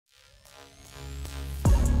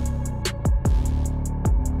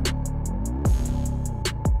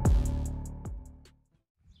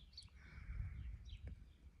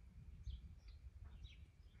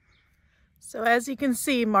So as you can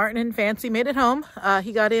see, Martin and Fancy made it home.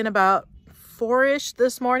 He got in about 4-ish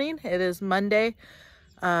this morning. It is Monday.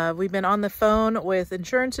 We've been on the phone with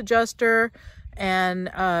insurance adjuster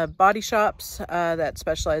and body shops that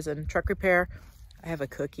specialize in truck repair. I have a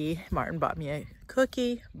cookie. Martin bought me a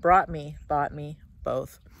cookie, bought me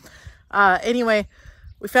both. Anyway,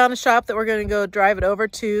 we found a shop that we're going to go drive it over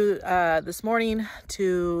to this morning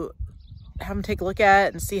to have them take a look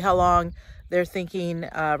at and see how long they're thinking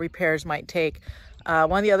repairs might take.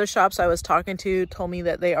 One of the other shops I was talking to told me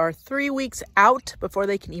that they are 3 weeks out before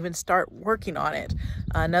they can even start working on it.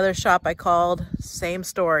 Another shop I called, same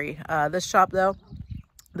story. This shop though,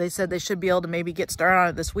 they said they should be able to maybe get started on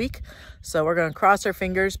it this week. So we're going to cross our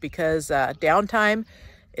fingers because downtime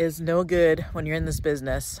is no good when you're in this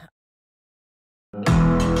business.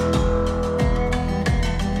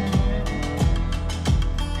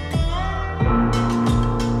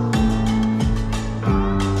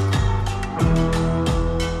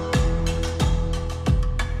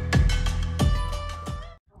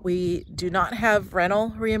 We do not have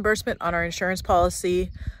rental reimbursement on our insurance policy.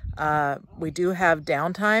 We do have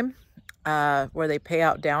downtime where they pay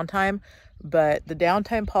out downtime, but the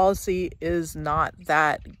downtime policy is not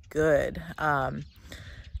that good.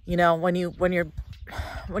 You know, when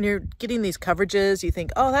you're getting these coverages, you think,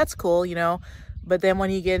 oh, that's cool, you know, but then when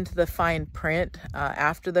you get into the fine print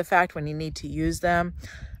after the fact, when you need to use them,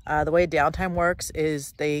 the way downtime works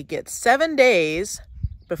is they get 7 days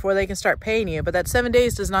before they can start paying you, but that 7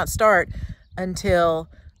 days does not start until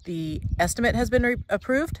the estimate has been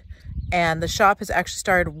approved and the shop has actually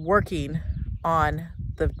started working on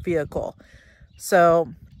the vehicle.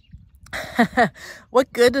 So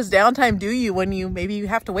what good does downtime do you when maybe you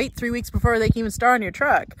have to wait 3 weeks before they can even start on your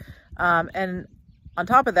truck? And on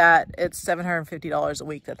top of that, it's $750 a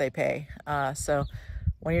week that they pay. So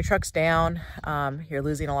when your truck's down, you're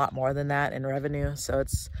losing a lot more than that in revenue. So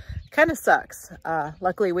it's kind of sucks.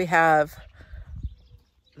 Luckily we have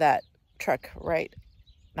that truck right,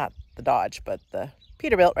 not the Dodge, but the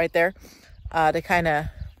Peterbilt right there to kind of,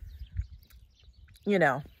 you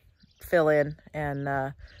know, fill in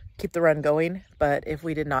and keep the run going. But if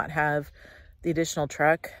we did not have the additional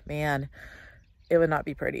truck, man, it would not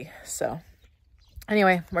be pretty. So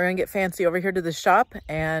anyway, we're gonna get Fancy over here to the shop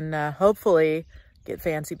and hopefully get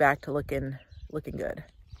Fancy back to looking good.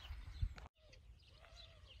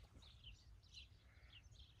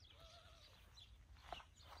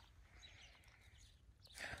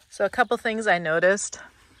 So a couple things I noticed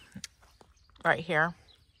right here.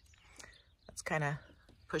 That's kind of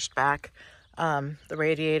pushed back. The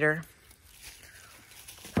radiator.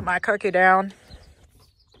 Put my cookie down.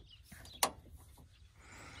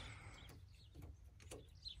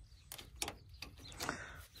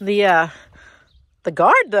 The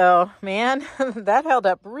guard though, man, that held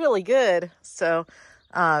up really good. So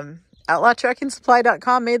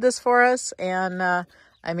outlawtruckingsupply.com made this for us, and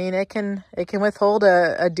I mean, it can withhold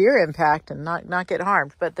a deer impact and not get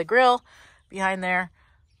harmed. But the grill behind there,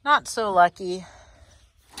 not so lucky.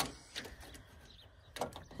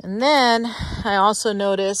 And then I also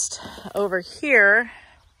noticed over here,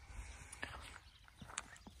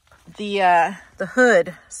 the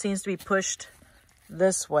hood seems to be pushed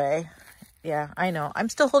this way. Yeah, I know. I'm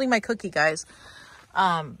still holding my cookie, guys.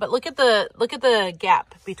 But look at the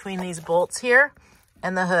gap between these bolts here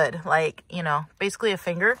and the hood, like, you know, basically a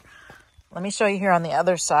finger. Let me show you here on the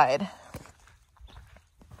other side.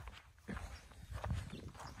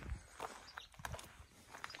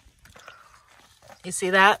 You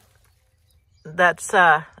see that? That's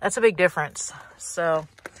a big difference. So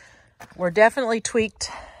we're definitely tweaked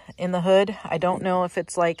in the hood. I don't know if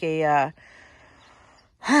it's like a,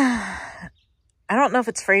 I don't know if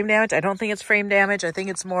it's frame damage. I don't think it's frame damage. I think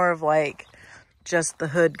it's more of like just the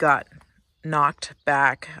hood got knocked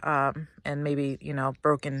back and maybe, you know,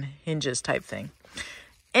 broken hinges type thing.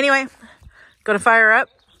 Anyway, gonna fire up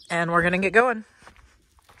and we're gonna get going.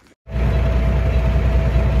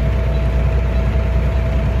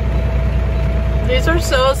 These are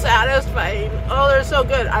so satisfying. Oh, they're so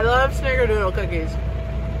good. I love snickerdoodle cookies.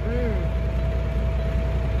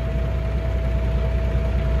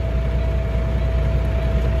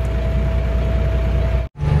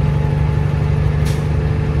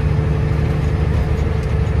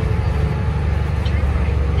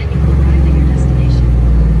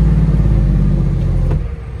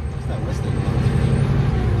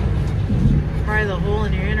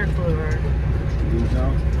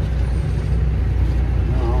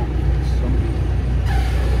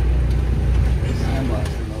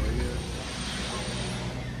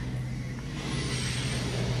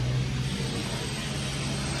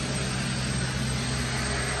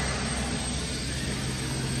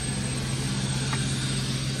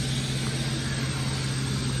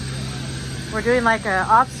 We're doing like an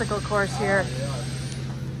obstacle course here.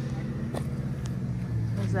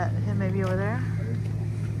 Is that him maybe over there?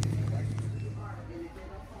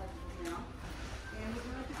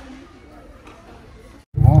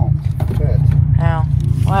 Won't fit. Oh,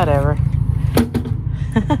 whatever.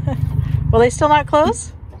 Will they still not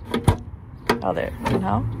close? Oh, there.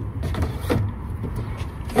 No?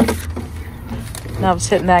 No, I was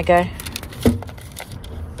hitting that guy.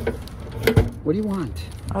 What do you want?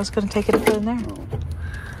 I was going to take it and put it in there.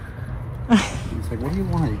 Oh. It's like, what do you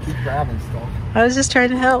want? You keep grabbing stuff. I was just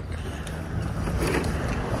trying to help.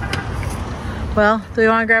 Well, do you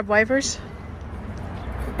want to grab wipers?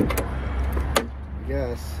 I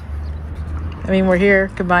guess. I mean, we're here,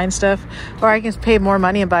 combine stuff. Or I can pay more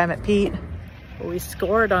money and buy them at Pete. Well, we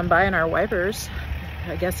scored on buying our wipers.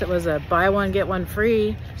 I guess it was a buy one, get one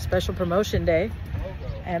free special promotion day.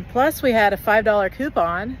 And plus we had a $5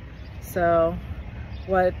 coupon. So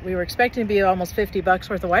what we were expecting to be almost 50 bucks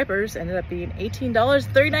worth of wipers ended up being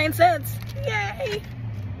 $18.39. Yay!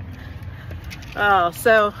 Oh,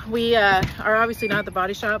 so we are obviously not at the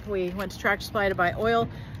body shop. We went to Tractor Supply to buy oil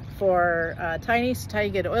for Tiny, so Tiny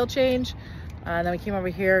get an oil change. And then we came over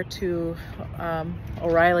here to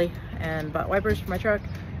O'Reilly and bought wipers for my truck.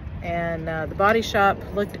 And the body shop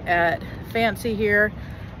looked at Fancy here,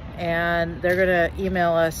 and they're gonna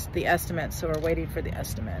email us the estimate, so we're waiting for the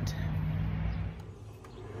estimate.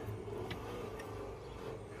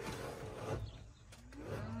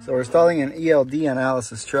 So we're installing an ELD on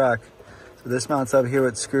Alice's truck. So this mounts up here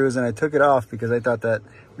with screws, and I took it off because I thought that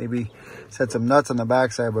maybe set some nuts on the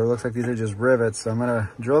backside, but it looks like these are just rivets. So I'm gonna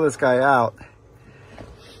drill this guy out,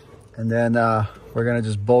 and then we're gonna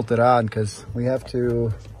just bolt it on because we have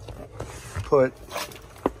to put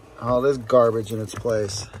all this garbage in its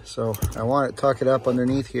place. So I want to tuck it up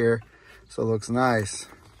underneath here so it looks nice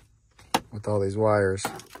with all these wires.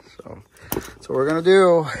 So that's what we're gonna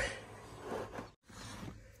do.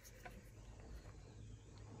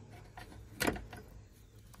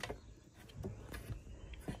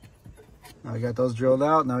 Now we got those drilled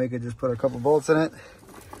out. Now we could just put a couple bolts in it.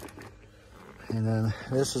 And then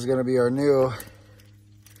this is gonna be our new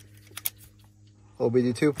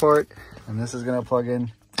OBD2 port. And this is gonna plug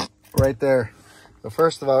in right there. So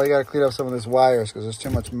first of all, we gotta clean up some of this wires because there's too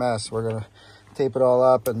much mess. We're gonna tape it all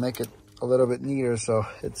up and make it a little bit neater so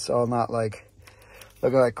it's all not like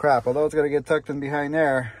looking like crap. Although it's gonna get tucked in behind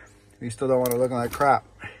there, we still don't want it looking like crap.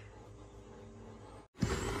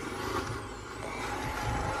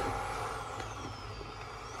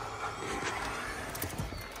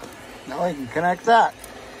 Now we can connect that.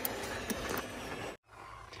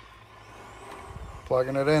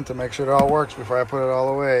 Plugging it in to make sure it all works before I put it all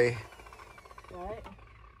away. Right.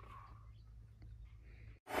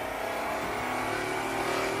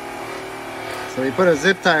 So we put a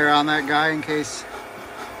zip tie around that guy in case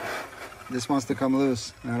this wants to come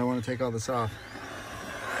loose. And I don't want to take all this off.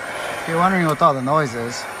 If you're wondering what all the noise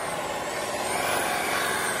is,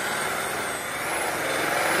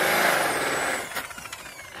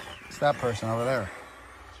 it's that person over there.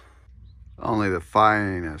 Only the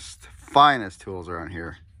finest tools are on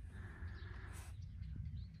here.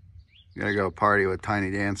 You gotta go party with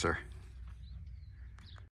Tiny Dancer.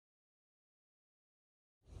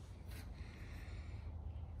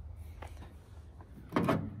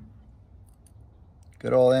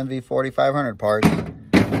 Good old MV 4500 parts.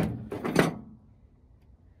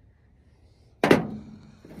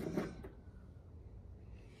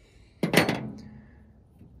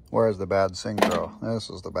 Where's the bad synchro? This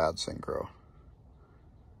is the bad synchro.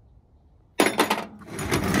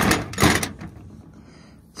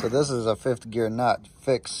 So this is a 5th gear nut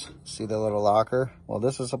fix. See the little locker? Well,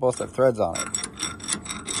 this is supposed to have threads on it.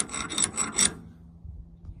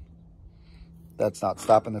 That's not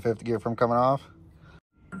stopping the 5th gear from coming off.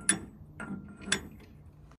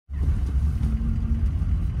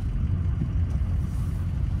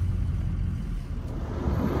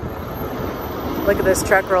 Look at this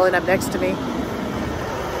truck rolling up next to me.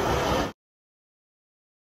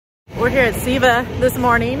 We're here at Siva this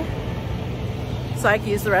morning, so I can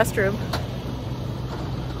use the restroom.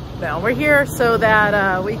 No, we're here so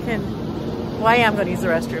that we can, well, I am going to use the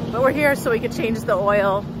restroom, but we're here so we can change the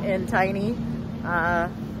oil in Tiny. I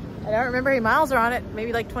don't remember how many miles are on it,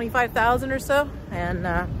 maybe like 25,000 or so, and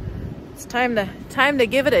it's time to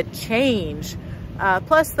give it a change.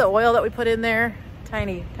 Plus the oil that we put in there,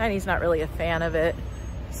 Tiny's not really a fan of it,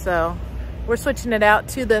 so we're switching it out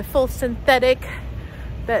to the full synthetic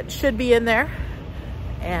that should be in there,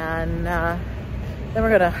 and then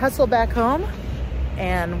we're gonna hustle back home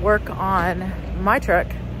and work on my truck,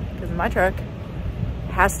 because my truck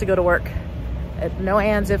has to go to work No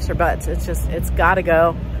ands, ifs, or buts. It's just, it's gotta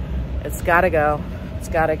go. It's gotta go. It's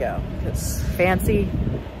gotta go. Because fancy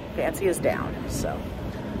is down. So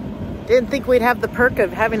didn't think we'd have the perk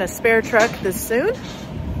of having a spare truck this soon,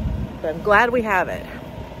 but I'm glad we have it.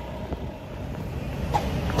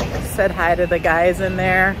 Said hi to the guys in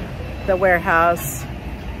there, the warehouse.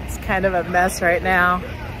 It's kind of a mess right now.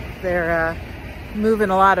 They're moving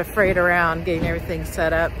a lot of freight around, getting everything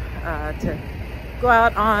set up to go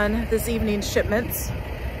out on this evening's shipments.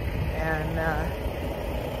 And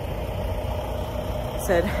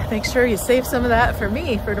said, make sure you save some of that for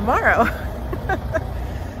me for tomorrow.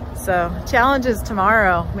 So challenges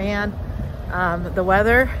tomorrow, man. The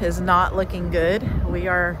weather is not looking good.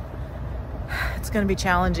 It's gonna be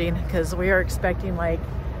challenging because we are expecting like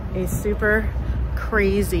a super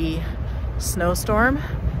crazy snowstorm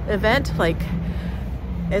event. Like,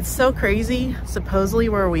 it's so crazy. Supposedly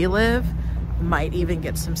where we live might even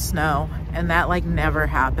get some snow, and that like never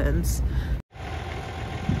happens.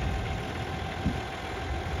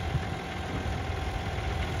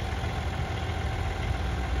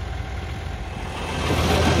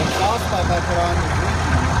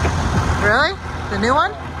 Really? The new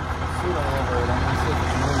one?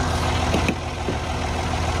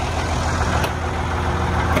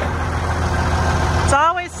 It's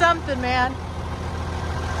always something, man.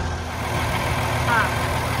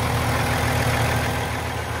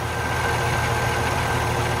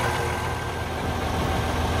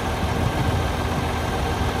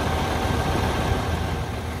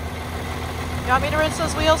 You want me to rinse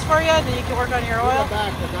those wheels for you, and then you can work on your oil?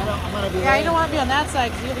 Yeah, you don't want to be on that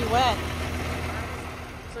side because you'll be wet.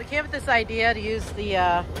 So we came with this idea to use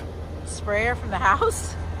the sprayer from the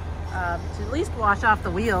house to at least wash off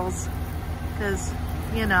the wheels, because,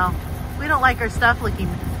 you know, we don't like our stuff looking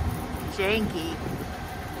janky.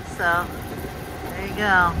 So there you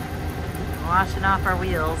go, washing off our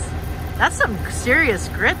wheels. That's some serious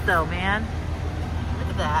grit though, man. Look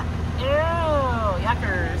at that. Ew,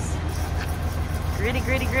 yuckers. Gritty,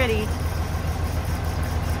 gritty, gritty.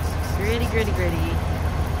 Gritty, gritty, gritty.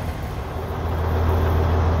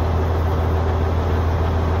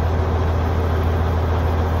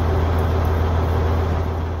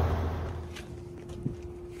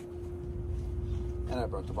 And I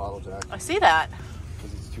broke the bottle jack. I see that.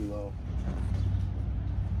 Because it's too low.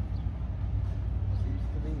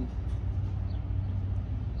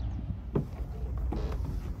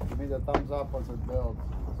 Give me the thumbs up once it builds.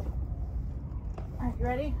 All right, you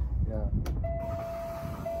ready? Yeah.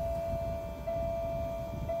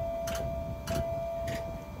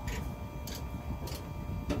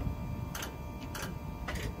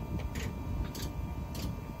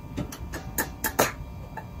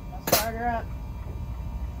 Let's start her up.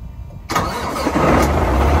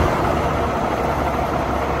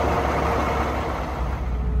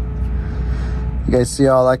 You guys see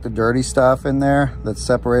all like the dirty stuff in there that's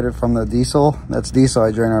separated from the diesel? That's diesel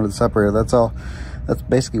I drain out of the separator. That's all. That's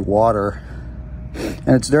basically water, and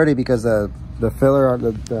it's dirty because the filler,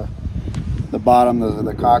 the bottom,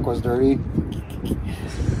 the cock was dirty.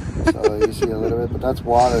 So you see a little bit, but that's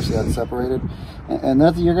water. See that's separated, and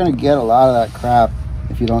that's, you're gonna get a lot of that crap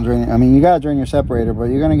if you don't drain. I mean, you gotta drain your separator, but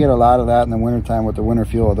you're gonna get a lot of that in the wintertime with the winter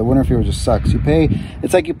fuel. The winter fuel just sucks.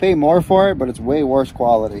 It's like you pay more for it, but it's way worse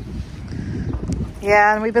quality.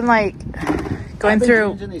 Yeah, and we've been like going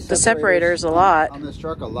through the separators a lot on this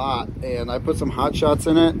truck, a lot, and I put some hot shots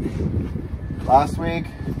in it last week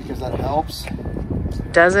because that helps.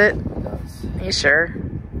 Does it? It does. Are you sure?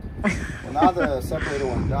 Well, now the separator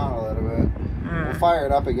went down a little bit. We'll fire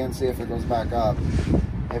it up again, see if it goes back up.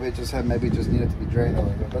 Maybe it just needed to be drained a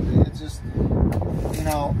little bit, but it's just, you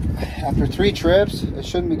know, after 3 trips, it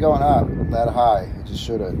shouldn't be going up that high. It just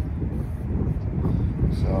shouldn't.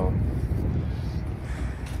 So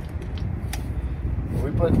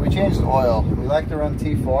we changed the oil. We like to run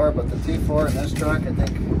T4, but the T4 in this truck, I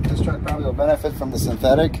think this truck probably will benefit from the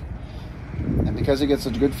synthetic. And because it gets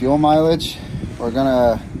such good fuel mileage, we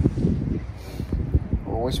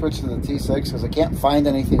switched to the T6 because I can't find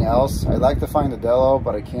anything else. I'd like to find a Delo,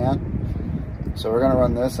 but I can't. So we're gonna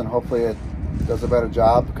run this, and hopefully it does a better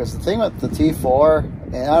job. Because the thing with the T4,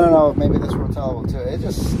 and I don't know if maybe this will tell too, it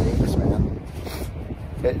just stinks, man.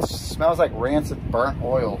 It smells like rancid burnt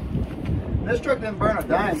oil. This truck didn't burn a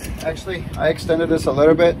dime. Actually, I extended this a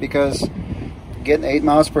little bit because getting 8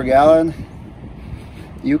 miles per gallon,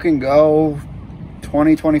 you can go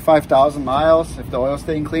 25,000 miles if the oil's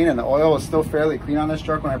staying clean, and the oil was still fairly clean on this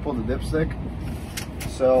truck when I pulled the dipstick.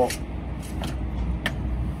 So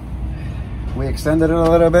we extended it a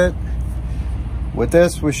little bit. With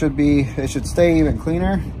this, it should stay even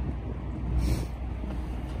cleaner.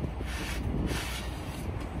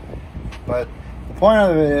 But the point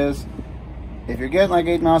of it is, if you're getting like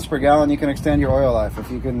 8 miles per gallon, you can extend your oil life. If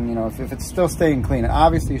you can, you know, if it's still staying clean.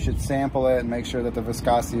 Obviously, you should sample it and make sure that the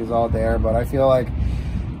viscosity is all there. But I feel like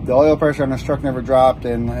the oil pressure on this truck never dropped,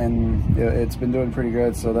 and it's been doing pretty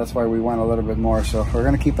good. So that's why we went a little bit more. So we're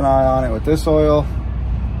gonna keep an eye on it with this oil,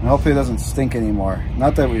 and hopefully it doesn't stink anymore.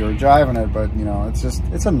 Not that we were driving it, but you know,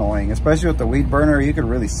 it's annoying, especially with the weed burner. You could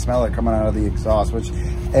really smell it coming out of the exhaust,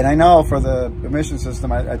 and I know for the emission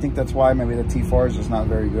system, I think that's why maybe the T4 is just not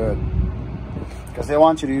very good, because they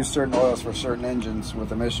want you to use certain oils for certain engines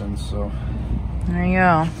with emissions. So there you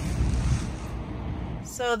go.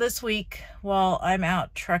 So this week, while I'm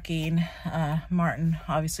out trucking, Martin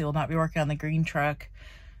obviously will not be working on the green truck,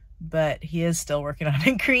 but he is still working on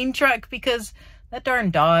a green truck because that darn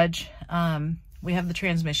Dodge, we have the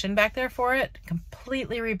transmission back there for it,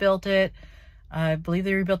 completely rebuilt it. I believe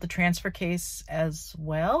they rebuilt the transfer case as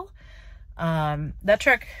well. That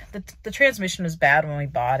truck, the transmission was bad when we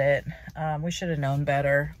bought it. We should have known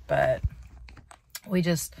better, but we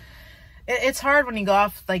just, it's hard when you go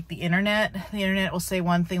off like the internet. The internet will say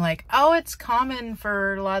one thing like, oh, it's common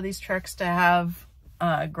for a lot of these trucks to have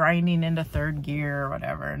grinding into third gear or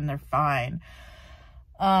whatever, and they're fine.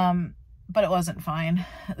 But it wasn't fine.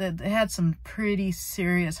 It had some pretty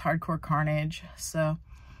serious hardcore carnage. So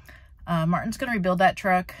Martin's going to rebuild that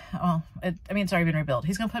truck. Well, I mean, it's already been rebuilt.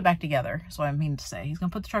 He's going to put it back together. That's what I mean to say. He's going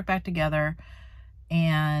to put the truck back together,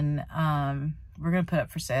 and we're going to put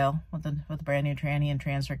it for sale with a brand new tranny and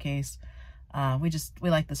transfer case. We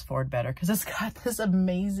like this Ford better because it's got this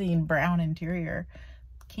amazing brown interior.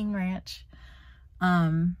 King Ranch.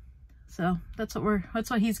 So that's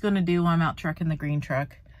what he's going to do while I'm out trucking the green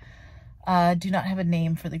truck. Do not have a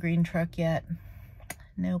name for the green truck yet.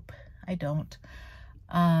 Nope, I don't.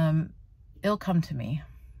 It'll come to me.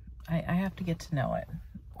 I have to get to know it.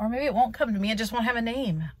 Or maybe it won't come to me. It just won't have a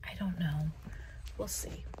name. I don't know. We'll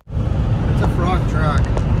see. it's a frog truck.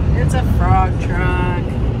 It's a frog truck.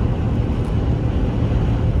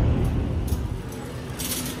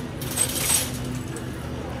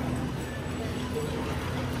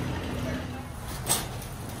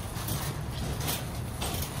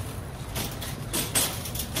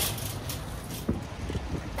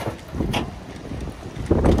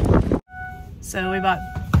 So we bought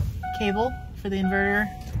cable for the inverter,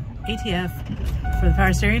 ATF for the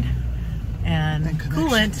power steering, and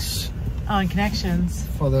coolant. Oh, and connections.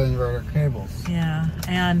 For the inverter cables. Yeah,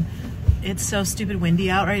 and it's so stupid windy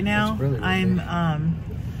out right now. It's really windy. I'm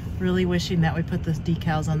really wishing that we put the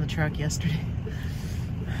decals on the truck yesterday.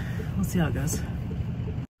 We'll see how it goes.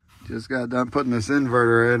 Just got done putting this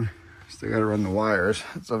inverter in. Still got to run the wires.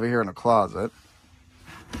 It's over here in the closet.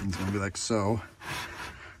 It's going to be like so.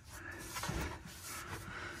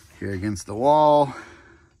 Here against the wall,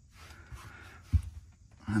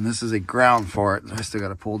 and this is a ground for it. I still got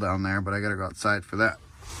to pull down there, but I got to go outside for that.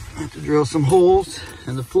 I have to drill some holes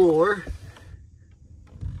in the floor.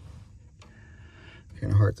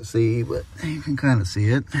 Kind of hard to see, but you can kind of see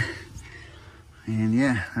it. And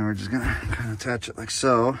yeah, now we're just gonna kind of attach it like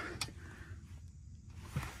so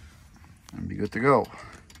and be good to go.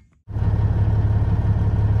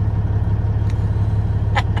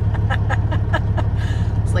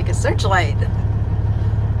 Like a searchlight.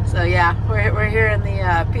 So yeah, we're here in the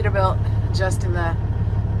Peterbilt, just in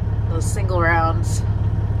those single rounds.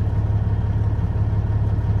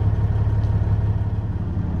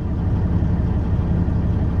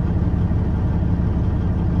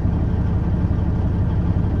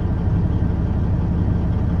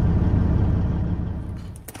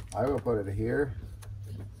 I will put it here.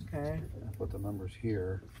 Okay. I'll put the numbers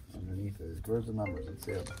here underneath it. Where's the numbers? Let's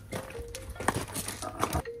see it.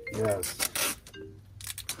 Yes.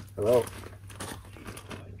 Hello.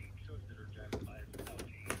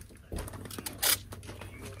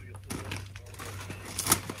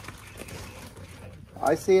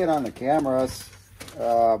 I see it on the cameras,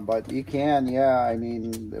 but you can, yeah. I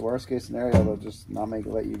mean, the worst case scenario, they'll just not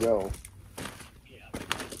let you go.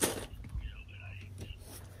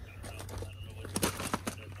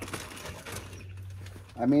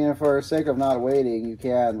 I mean, for the sake of not waiting, you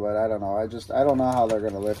can, but I don't know. I don't know how they're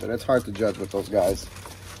going to lift it. It's hard to judge with those guys.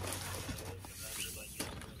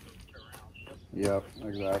 Yep,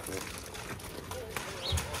 exactly.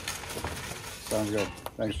 Sounds good.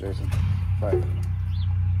 Thanks, Jason. Bye.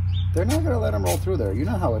 They're not going to let them roll through there. You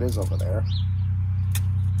know how it is over there.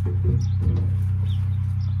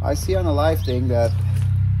 I see on the live thing that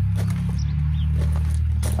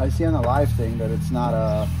it's not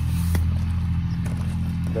a...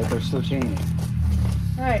 that they're still chaining.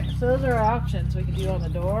 All right, so those are our options. We can do it on the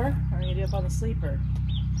door, or we can do it up on the sleeper.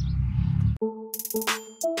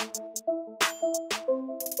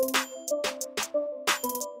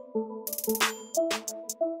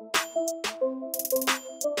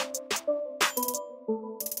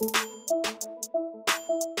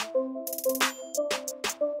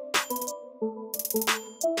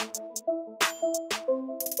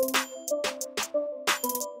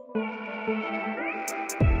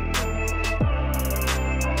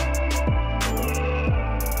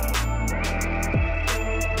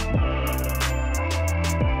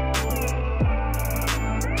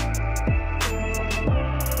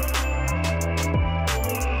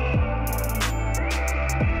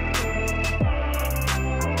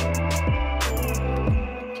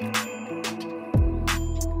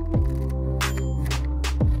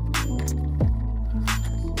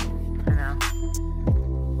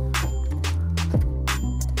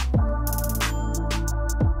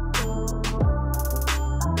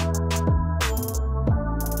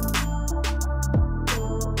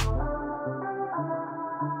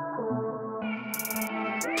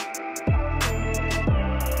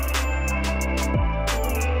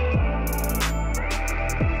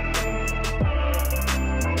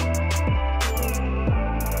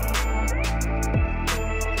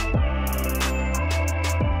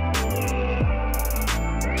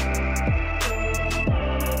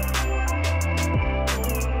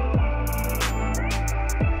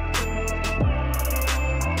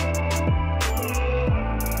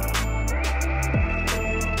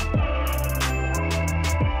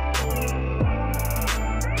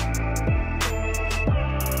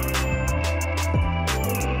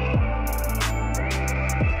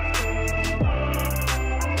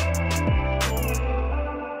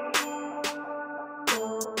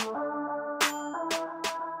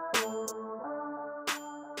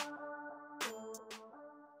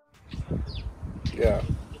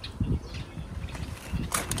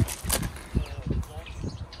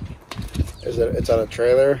 It's on a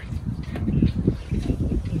trailer.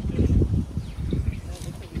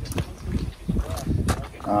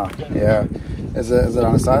 Oh, yeah. Is it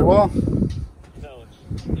on a sidewall? No,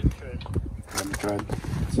 it's in tread.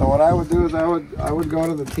 So what I would do is I would go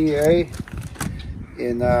to the TA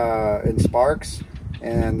in Sparks,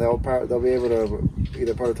 and they'll be able to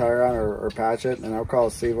either put a tire on or patch it, and I'll call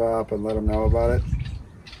Siva up and let them know about it,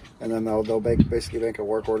 and then they'll basically make a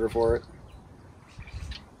work order for it.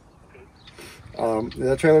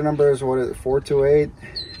 The trailer number is, what is it, 428?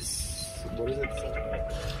 What is it?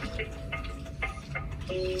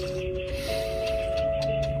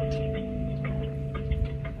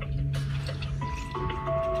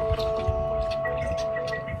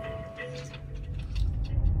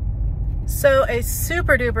 So a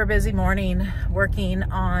super duper busy morning working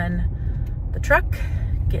on the truck,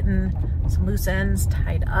 getting some loose ends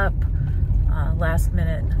tied up, last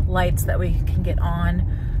minute lights that we can get on.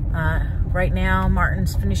 Right now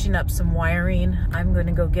Martin's finishing up some wiring. I'm going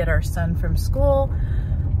to go get our son from school.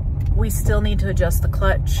 We still need to adjust the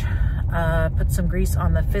clutch, put some grease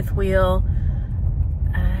on the fifth wheel.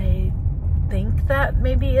 I think that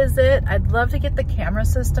maybe is it. I'd love to get the camera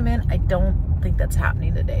system in. I don't think that's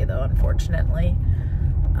happening today though, unfortunately.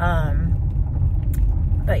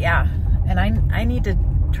 But yeah, and I need to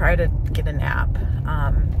try to get a nap.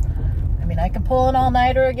 I mean, I can pull an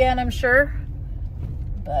all-nighter again, I'm sure,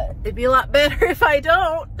 but it'd be a lot better if I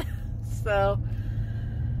don't. So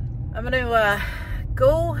I'm gonna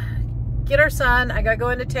go get our son. I gotta go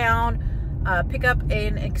into town, pick up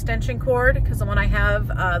an extension cord because the one I have,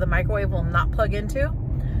 the microwave will not plug into,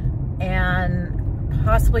 and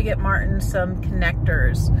possibly get Martin some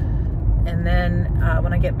connectors. And then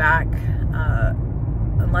when I get back,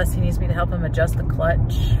 unless he needs me to help him adjust the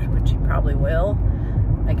clutch, which he probably will,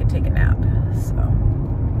 I could take a nap. So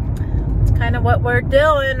it's kind of what we're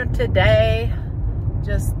doing today.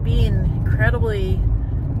 Just being incredibly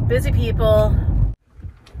busy people.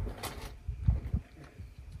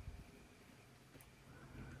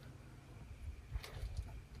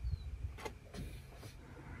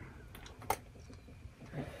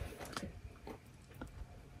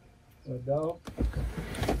 Go.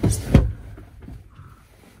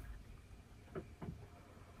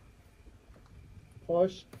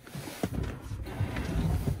 Push.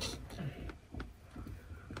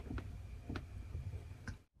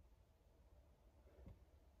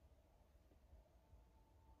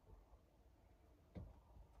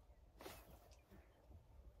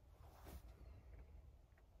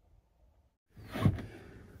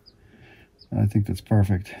 I think that's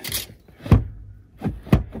perfect. All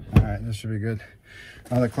right, this should be good.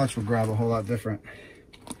 Now the clutch will grab a whole lot different.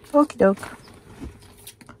 Okie doke.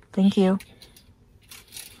 Thank you.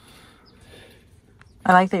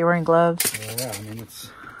 I like that you're wearing gloves. Yeah, I mean,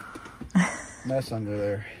 it's a mess under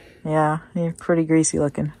there. Yeah, you're pretty greasy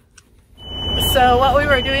looking. So what we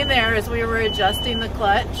were doing there is we were adjusting the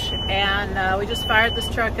clutch, and we just fired this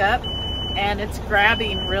truck up, and it's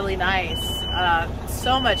grabbing really nice.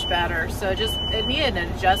 So much better. So it needed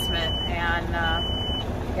an adjustment, and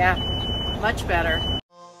yeah, much better.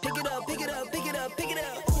 Pick it up, pick it up, pick it up, pick it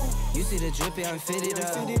up. You see the drippy, I'm fitted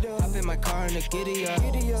up. Hop in my car and the giddy up.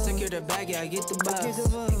 Secure the bag, yeah, I get the bus.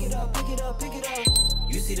 Pick it up, pick it up, pick it up.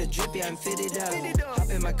 You see the drippy, I'm fitted up. Hop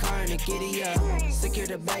in my car and the giddy up. Secure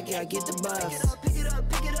the bag, yeah, I get the bus. Pick it up,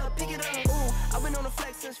 pick it up, pick it up, pick it up. I've been on the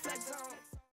flex since flex on.